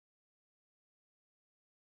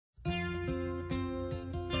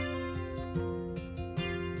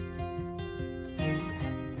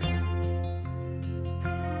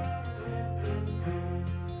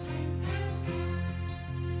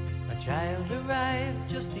child arrived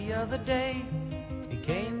just the other day. He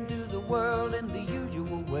came to the world in the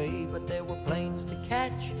usual way, but there were planes to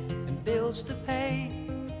catch and bills to pay.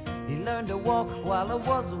 He learned to walk while I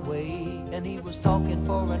was away, and he was talking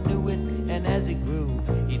before I knew it. And as he grew,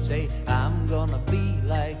 he'd say, I'm gonna be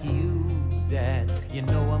like you, Dad. You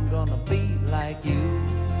know I'm gonna be like you.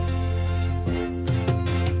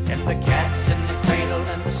 And the cat's in the cradle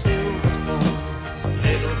and the silver spoon,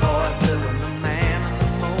 little boy blue and the man on the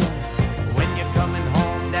moon. When you're coming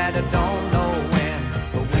home, Dad, I don't know when,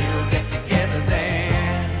 but we'll get together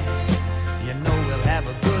then. You know we'll have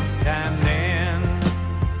a good time then.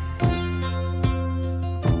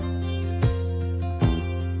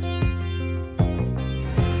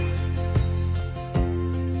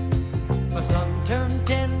 My son turned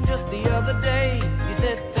 10 just the other day. He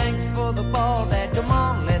said, thanks for the ball, Dad, come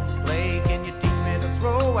on, let's play. Can you teach me to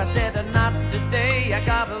throw? I said, not today, I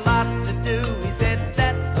got a lot to do. He said,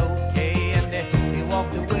 that's okay, and he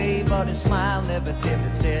walked away, but his smile never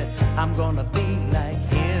dimmed. Said, I'm gonna be like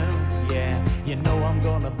him, yeah, you know I'm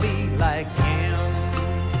gonna be like him.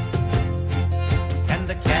 And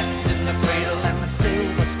the cat's in the cradle and the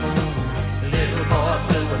silver spoon, little boy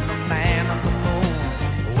blue and the man on the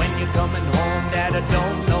moon. When you're coming home, Dad, I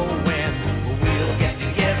don't know when, but we'll get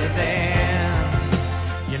together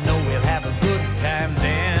then. You know we'll have a good time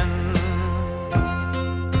then.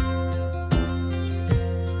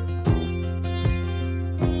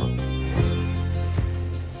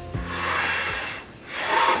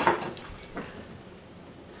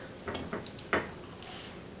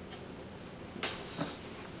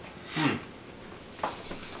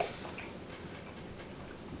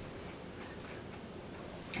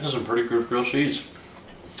 That's some pretty good grilled cheese.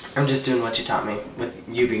 I'm just doing what you taught me, with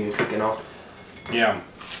you being a cook and all. Yeah.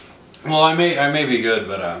 Well, I may be good,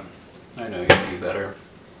 but I know you can be better.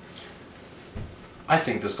 I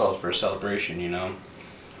think this calls for a celebration, you know.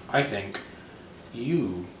 I think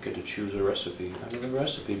you get to choose a recipe out of the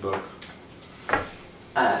recipe book.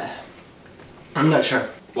 I'm not sure.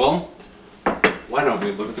 Well, why don't we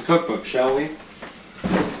look at the cookbook, shall we?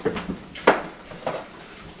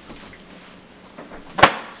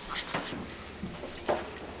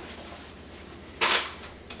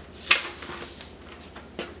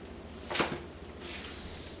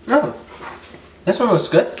 Oh, this one looks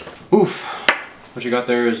good. Oof. What you got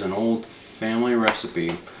there is an old family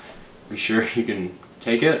recipe. You sure you can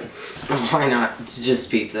take it? Why not? It's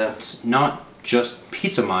just pizza. It's not just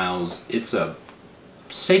pizza, Miles. It's a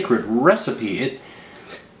sacred recipe.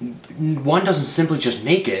 One doesn't simply just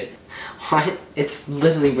make it. What? It's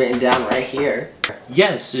literally written down right here.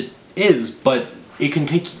 Yes, it is, but it can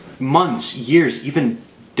take months, years, even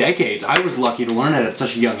decades. I was lucky to learn it at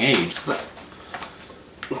such a young age. But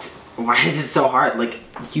why is it so hard? Like,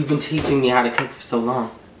 you've been teaching me how to cook for so long.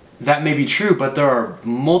 That may be true, but there are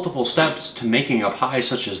multiple steps to making a pie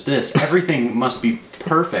such as this. Everything must be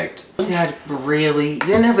perfect. Dad, really?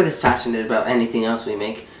 You're never this passionate about anything else we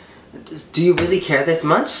make. Do you really care this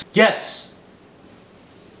much? Yes.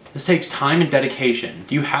 This takes time and dedication.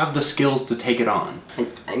 Do you have the skills to take it on?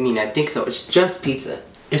 I mean, I think so. It's just pizza.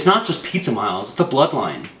 It's not just pizza, Miles. It's a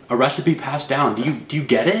bloodline. A recipe passed down. Do you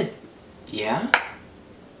get it? Yeah?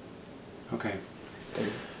 Okay.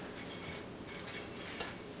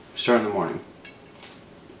 Start in the morning.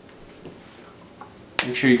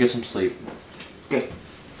 Make sure you get some sleep. Good.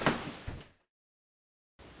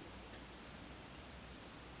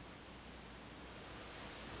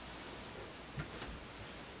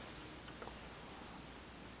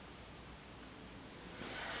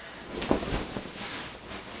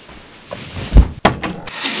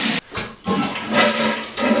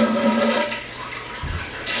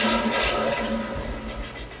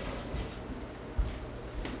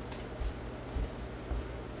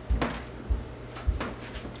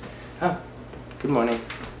 Oh, good morning.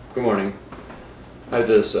 Good morning. I have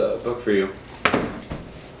this book for you.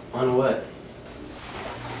 On what?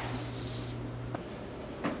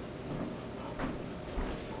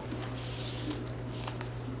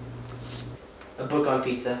 A book on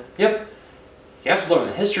pizza. Yep. You have to learn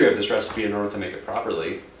the history of this recipe in order to make it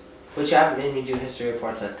properly. But you haven't made me do history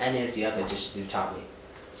reports on any of the other dishes you've taught me.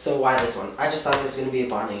 So why this one? I just thought it was going to be a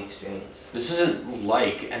bonding experience. This isn't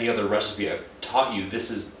like any other recipe I've taught you. This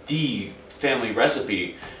is the family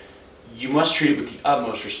recipe. You must treat it with the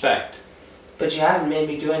utmost respect. But you haven't made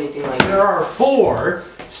me do anything like... There are 4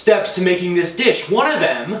 steps to making this dish. One of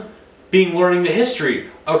them being learning the history,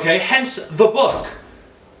 okay? Hence the book.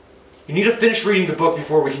 You need to finish reading the book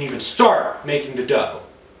before we can even start making the dough.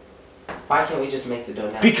 Why can't we just make the dough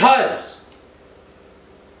now? Because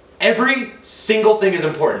every single thing is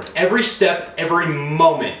important. Every step, every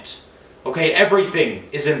moment. Okay, everything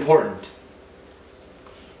is important.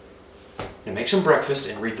 Now make some breakfast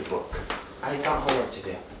and read the book. I got homework to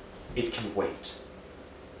do. It can wait.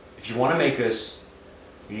 If you want to make this,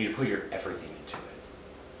 you need to put your everything into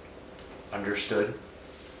it. Understood?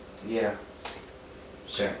 Yeah.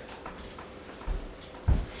 Sure.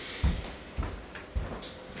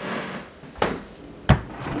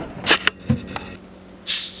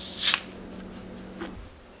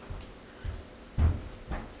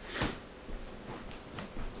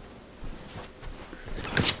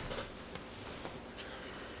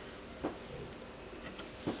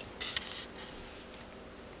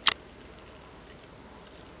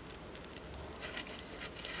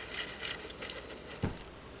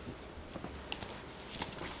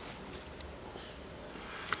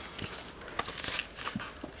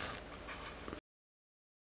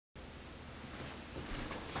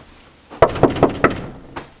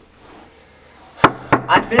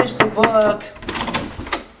 I finished the book.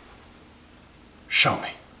 Show me.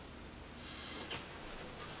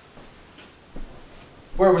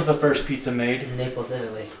 Where was the first pizza made? In Naples,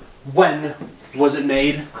 Italy. When was it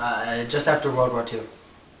made? Just after World War II.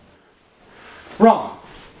 Wrong.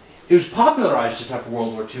 It was popularized just after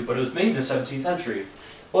World War II, but it was made in the 17th century.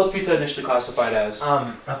 What was pizza initially classified as?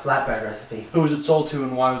 A flatbread recipe. Who was it sold to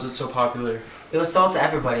and why was it so popular? It was sold to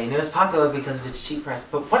everybody, and it was popular because of its cheap price.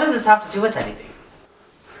 But what does this have to do with anything?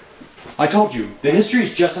 I told you, the history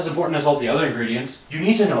is just as important as all the other ingredients. You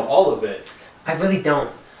need to know all of it. I really don't.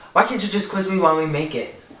 Why can't you just quiz me while we make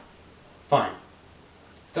it? Fine.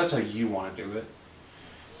 If that's how you want to do it.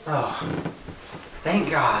 Oh,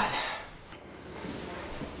 thank God.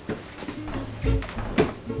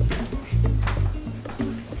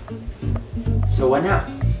 So what now?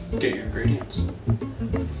 Get your ingredients.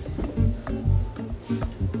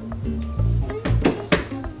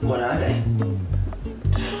 What are they?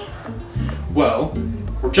 Well,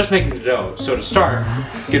 we're just making the dough, so to start,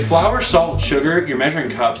 get flour, salt, sugar, your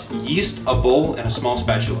measuring cups, yeast, a bowl, and a small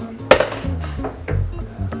spatula.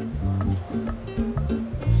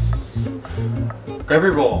 Grab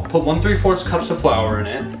your bowl, put 1/3 cups of flour in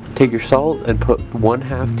it. Take your salt and put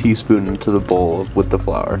 1/2 teaspoon into the bowl with the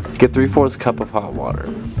flour. Get 3/4 cup of hot water.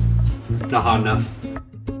 Not hot enough.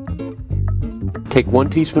 Take 1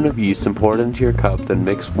 teaspoon of yeast and pour it into your cup, then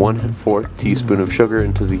mix 1/4 teaspoon of sugar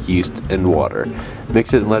into the yeast and water.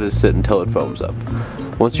 Mix it and let it sit until it foams up.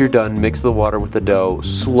 Once you're done, mix the water with the dough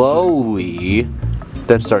slowly,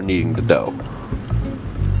 then start kneading the dough.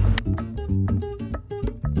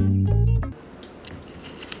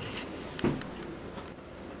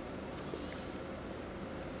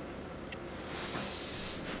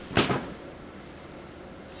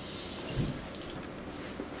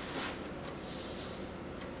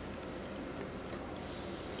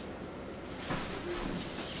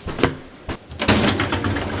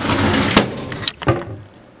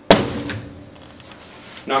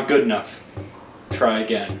 Not good enough. Try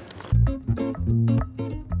again.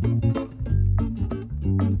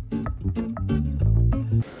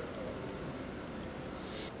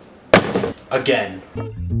 Again.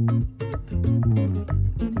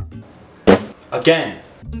 Again.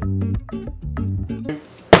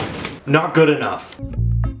 Not good enough.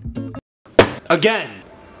 Again.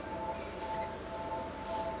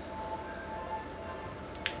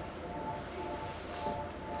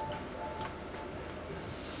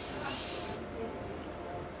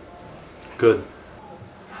 Good.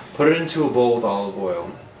 Put it into a bowl with olive oil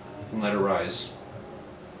and let it rise.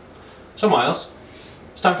 So Miles,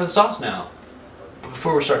 it's time for the sauce now. But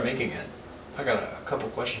before we start making it, I got a couple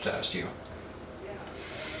questions to ask you.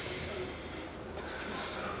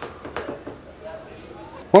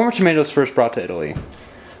 When were tomatoes first brought to Italy?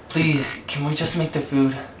 Please, can we just make the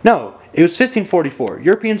food? No, it was 1544.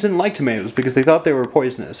 Europeans didn't like tomatoes because they thought they were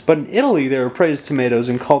poisonous. But in Italy, they were praised tomatoes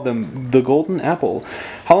and called them the golden apple.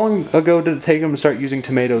 How long ago did it take them to start using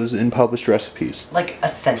tomatoes in published recipes? Like a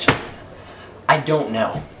century. I don't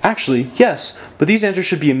know. Actually, yes, but these answers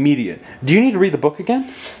should be immediate. Do you need to read the book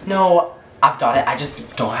again? No, I've got it. I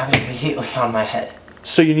just don't have it immediately on my head.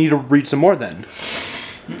 So you need to read some more then.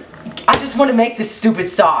 I just want to make this stupid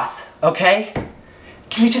sauce, okay?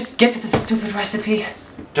 Can we just get to this stupid recipe?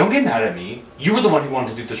 Don't get mad at me. You were the one who wanted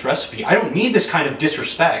to do this recipe. I don't need this kind of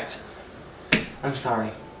disrespect. I'm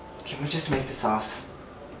sorry. Can we just make the sauce?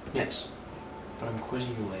 Yes, but I'm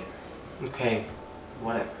quizzing you later. Okay,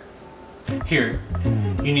 whatever. Here,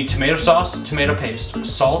 you need tomato sauce, tomato paste,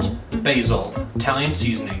 salt, basil, Italian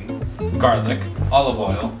seasoning, garlic, olive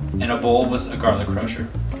oil, and a bowl with a garlic crusher.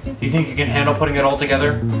 You think you can handle putting it all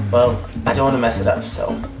together? Well, I don't want to mess it up,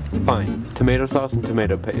 so Fine. Tomato sauce and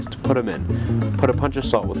tomato paste. Put them in. Put a punch of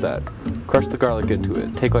salt with that. Crush the garlic into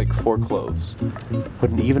it. Take like 4 cloves.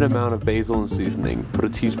 Put an even amount of basil and seasoning. Put a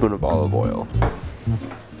teaspoon of olive oil.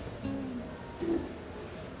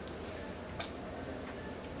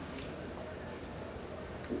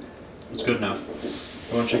 It's good enough.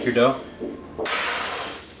 You want to check your dough?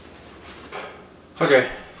 Okay,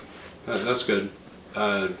 that's good.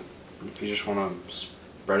 You just want to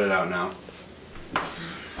spread it out now.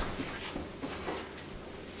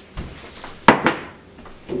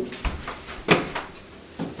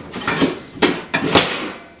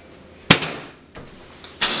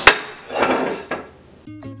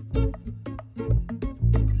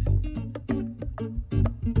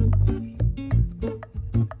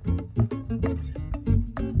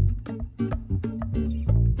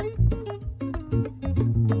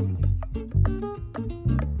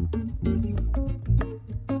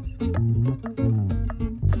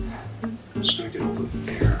 Just gonna get all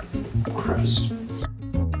the air crust.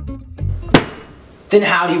 Then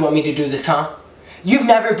how do you want me to do this, huh? You've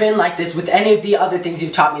never been like this with any of the other things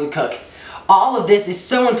you've taught me to cook. All of this is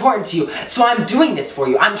so important to you, so I'm doing this for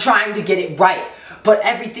you. I'm trying to get it right. But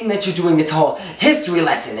everything that you're doing, this whole history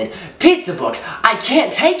lesson and pizza book, I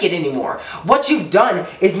can't take it anymore. What you've done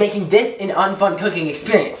is making this an unfun cooking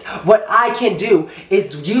experience. What I can do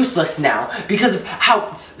is useless now because of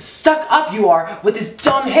how stuck up you are with this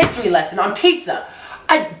dumb history lesson on pizza.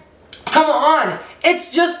 Come on,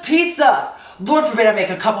 it's just pizza. Lord forbid I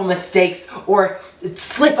make a couple mistakes or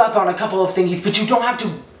slip up on a couple of thingies, but you don't have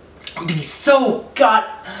to be so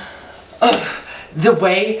the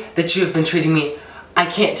way that you have been treating me, I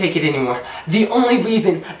can't take it anymore. The only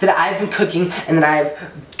reason that I've been cooking and that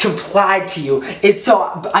I've complied to you is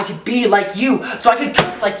so I could be like you, so I could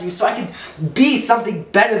cook like you, so I could be something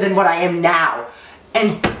better than what I am now.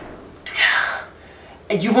 And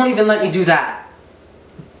you won't even let me do that.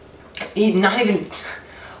 Not even,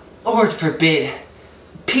 Lord forbid,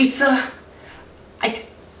 pizza?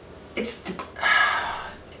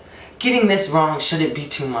 Getting this wrong shouldn't be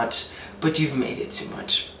too much, but you've made it too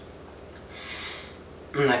much.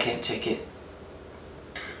 I can't take it.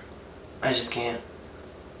 I just can't.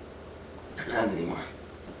 Not anymore.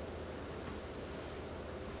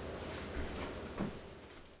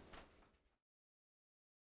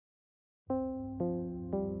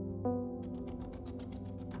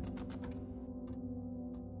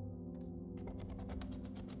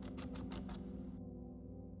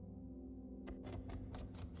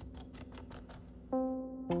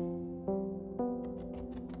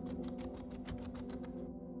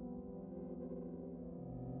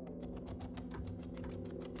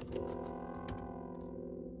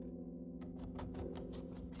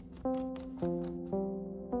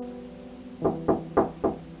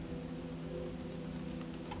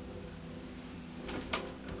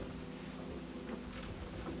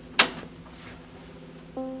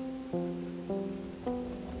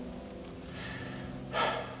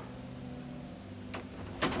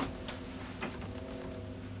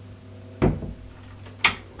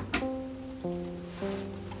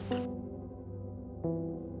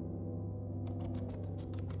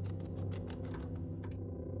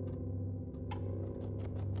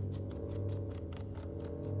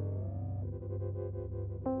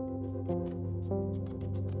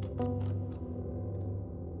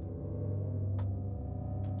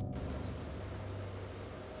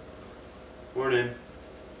 Morning.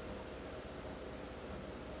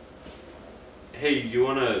 Hey, you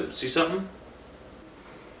wanna see something?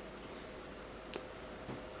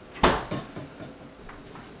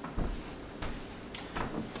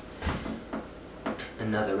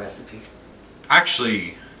 Another recipe.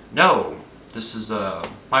 Actually, no. This is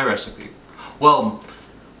my recipe. Well,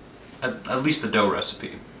 at least the dough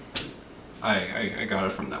recipe. I got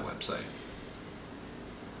it from that website.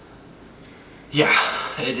 Yeah,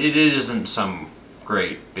 it isn't some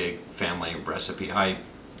great big family recipe. I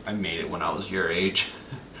made it when I was your age.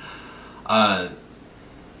 Yeah,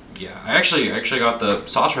 I actually got the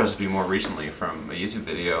sauce recipe more recently from a YouTube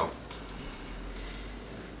video.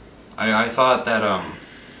 I thought that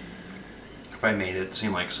if I made it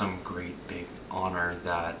seem like some great big honor,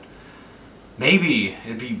 that maybe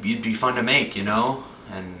you'd be fun to make, you know,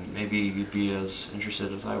 and maybe you'd be as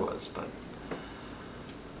interested as I was, but.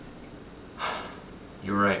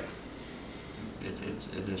 You're right.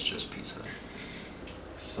 It is just pizza.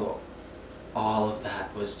 So, all of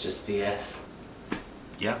that was just BS?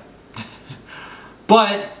 Yeah.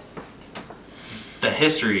 But the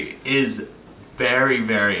history is very,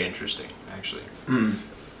 very interesting, actually.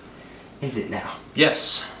 Is it now?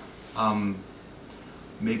 Yes.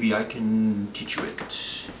 maybe I can teach you it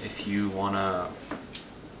if you wanna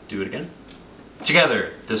do it again.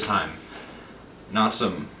 Together this time, not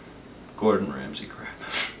some Gordon Ramsay crap.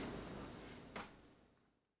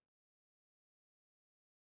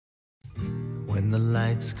 When the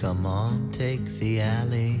lights come on, take the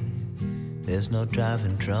alley. There's no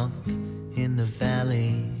driving drunk in the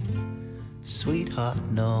valley. Sweetheart,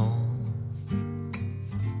 no.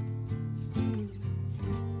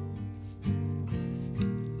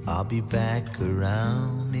 I'll be back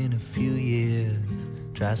around in a few years.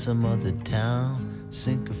 Try some other town,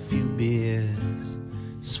 sink a few beers.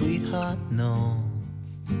 Sweetheart, no.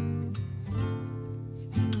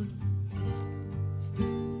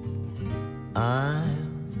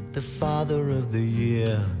 I'm the father of the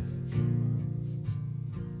year.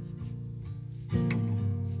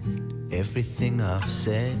 Everything I've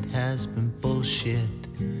said has been bullshit.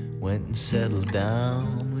 Went and settled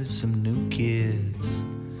down with some new kids.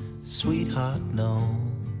 Sweetheart, no.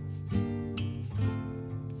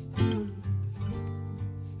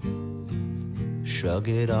 Shrug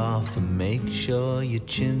it off and make sure your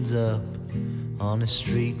chin's up on a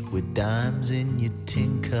street with dimes in your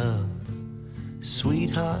tin cup.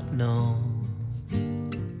 Sweetheart, no.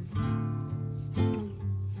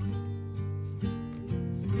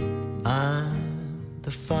 I'm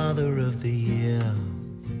the father of the year.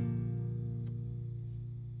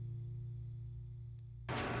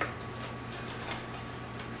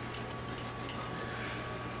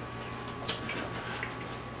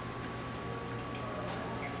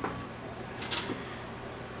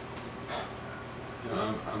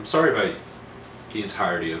 I'm sorry about the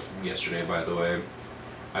entirety of yesterday, by the way.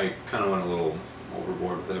 I kind of went a little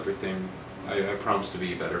overboard with everything. I promise to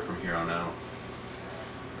be better from here on out.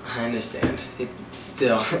 I understand. It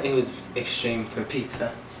was extreme for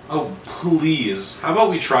pizza. Oh, please. How about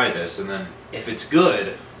we try this, and then if it's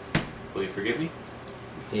good, will you forgive me?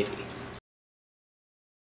 Maybe.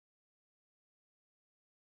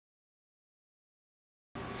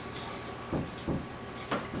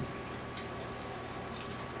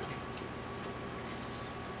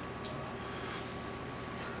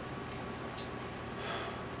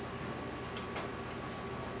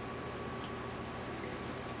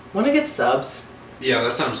 Wanna get subs? Yeah,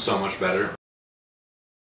 that sounds so much better.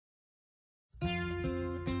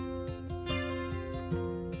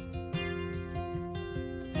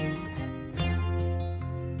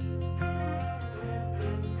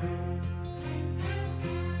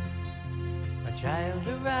 A child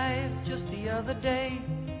arrived just the other day.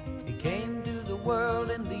 He came to the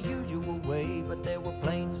world in the usual way, but there were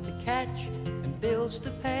planes to catch and bills to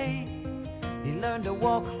pay. He learned to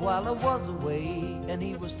walk while I was away, and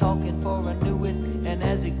he was talking for I knew it. And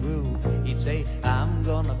as he grew, he'd say, I'm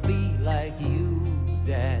gonna be like you,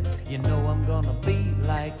 Dad. You know I'm gonna be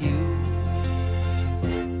like you.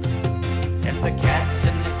 And the cat's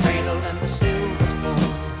in the cradle and the silver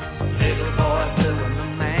spoon, little boy blue and the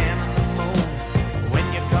man on the moon. When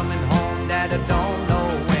you're coming home, Dad, I don't know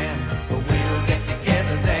when, but we'll get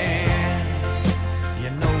together then.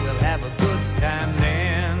 You know we'll have a good time then.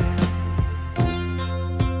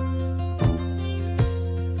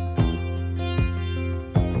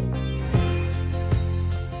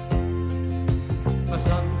 My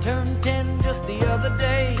son turned 10 just the other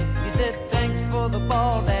day. He said, thanks for the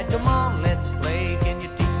ball, Dad, come on, let's play. Can you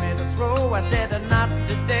teach me to throw? I said, not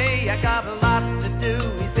today, I got a lot to do.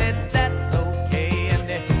 He said, that's okay, and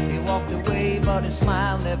he walked away, but his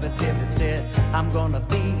smile never dimmed. Said, I'm gonna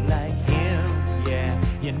be like him, yeah,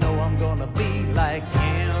 you know I'm gonna be like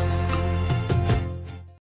him.